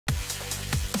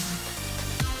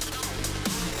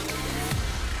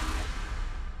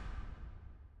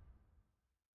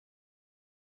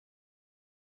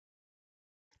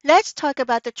Let's talk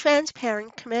about the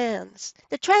transparent commands.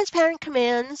 The transparent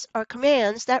commands are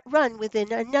commands that run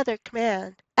within another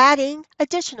command, adding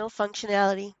additional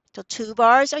functionality. The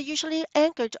toolbars are usually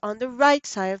anchored on the right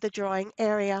side of the drawing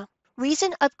area.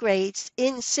 Recent upgrades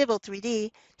in Civil 3D,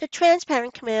 the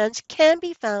transparent commands can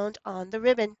be found on the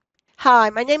ribbon. Hi,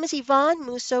 my name is Yvonne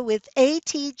Musso with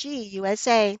ATG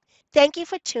USA. Thank you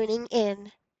for tuning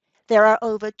in. There are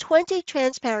over 20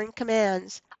 transparent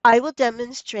commands. I will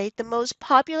demonstrate the most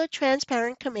popular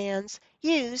transparent commands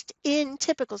used in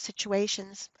typical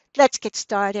situations. Let's get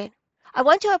started. I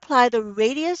want to apply the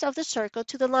radius of the circle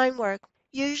to the line work.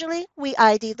 Usually, we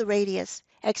ID the radius,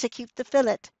 execute the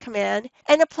fillet command,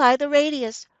 and apply the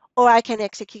radius. Or I can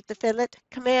execute the fillet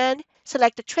command,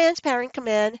 select the transparent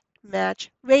command,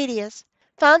 match radius.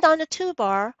 Found on the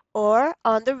toolbar or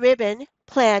on the ribbon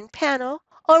Plan panel,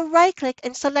 or right-click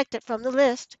and select it from the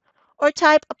list, or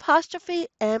type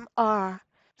 ''MR.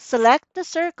 Select the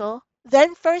circle,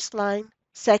 then first line,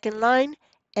 second line,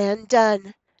 and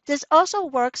done. This also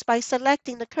works by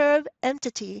selecting the curve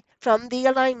entity from the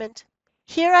alignment.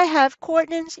 Here I have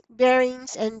coordinates,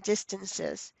 bearings, and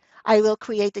distances. I will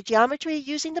create the geometry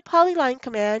using the polyline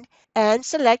command and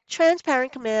select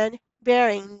transparent command,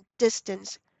 bearing,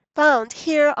 distance, found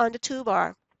here on the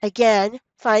toolbar. Again,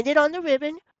 find it on the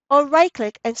ribbon, or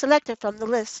right-click and select it from the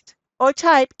list, or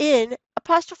type in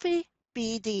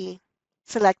 ''BD.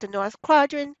 Select the north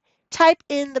quadrant, type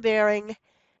in the bearing,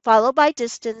 followed by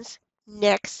distance.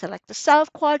 Next, select the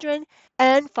south quadrant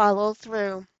and follow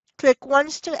through. Click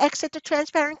once to exit the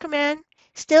transparent command.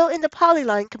 Still in the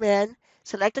polyline command,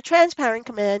 select the transparent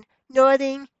command,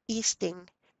 northing, easting,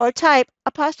 or type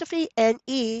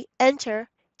 ''NE, enter,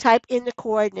 type in the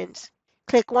coordinates.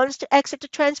 Click once to exit the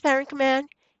transparent command.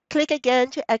 Click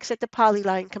again to exit the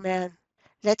polyline command.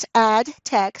 Let's add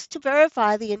text to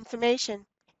verify the information.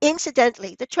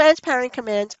 Incidentally, the transparent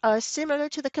commands are similar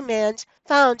to the commands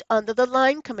found under the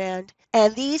line command,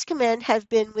 and these commands have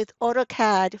been with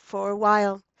AutoCAD for a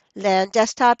while. Land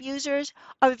desktop users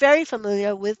are very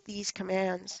familiar with these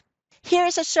commands. Here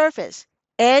is a surface,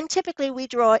 and typically we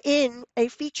draw in a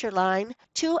feature line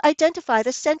to identify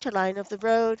the center line of the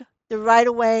road, the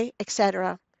right-of-way,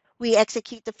 etc. We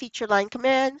execute the feature line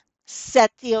command,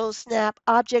 set the snap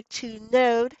object to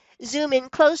node, zoom in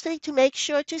closely to make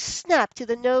sure to snap to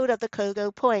the node of the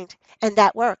Kogo point, and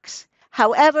that works.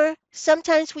 However,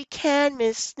 sometimes we can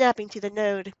miss snapping to the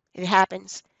node. It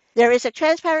happens. There is a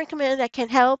transparent command that can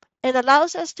help and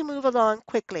allows us to move along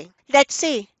quickly. Let's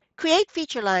see. Create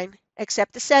feature line,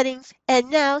 accept the settings, and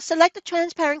now select the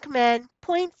transparent command,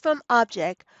 point from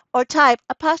object, or type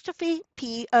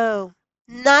 ''PO.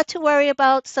 Not to worry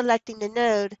about selecting the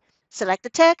node. Select the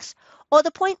text or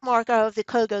the point marker of the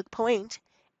Kogo point,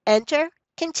 enter,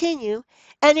 continue,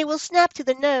 and it will snap to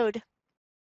the node.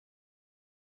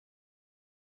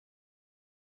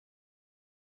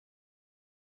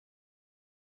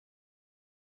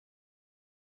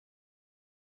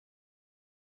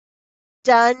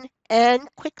 Done and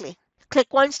quickly.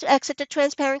 Click once to exit the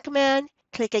transparent command.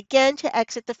 Click again to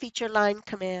exit the feature line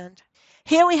command.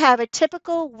 Here we have a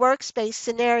typical workspace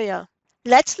scenario.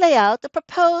 Let's lay out the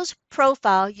proposed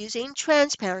profile using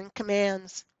transparent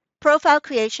commands. Profile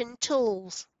creation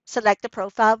tools. Select the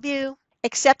profile view.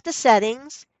 Accept the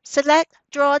settings. Select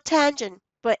draw tangent,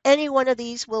 but any one of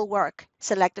these will work.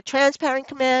 Select the transparent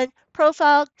command,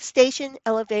 profile, station,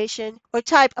 elevation, or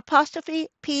type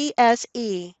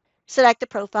 ''PSE. Select the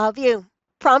profile view.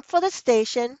 Prompt for the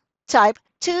station, type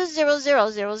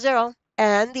 20000,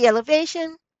 and the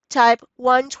elevation, type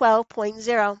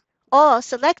 112.0. All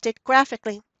selected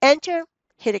graphically. Enter,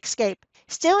 hit escape.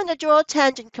 Still in the draw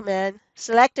tangent command,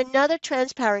 select another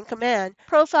transparent command,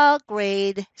 profile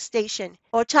grade station,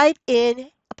 or type in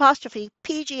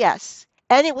 ''PGS,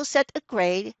 and it will set a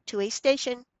grade to a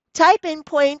station. Type in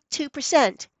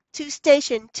 0.2% to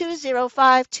station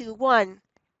 20521.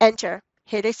 Enter,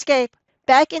 hit escape.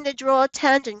 Back in the draw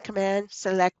tangent command,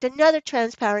 select another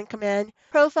transparent command,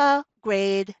 profile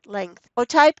grade length, or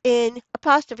type in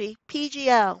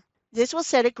 ''PGL. This will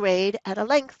set a grade at a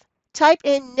length. Type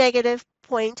in negative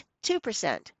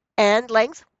 0.2% and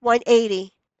length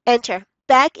 180. Enter.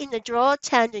 Back in the draw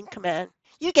tangent command.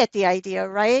 You get the idea,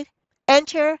 right?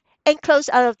 Enter and close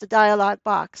out of the dialog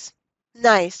box.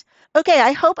 Nice. Okay,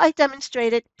 I hope I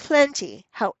demonstrated plenty.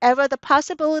 However, the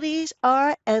possibilities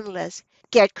are endless.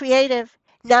 Get creative.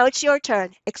 Now it's your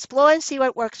turn. Explore and see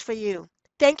what works for you.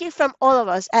 Thank you from all of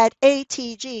us at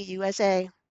ATG USA.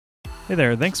 Hey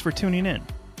there, thanks for tuning in.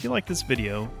 If you like this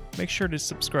video, make sure to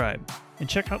subscribe and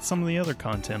check out some of the other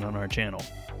content on our channel.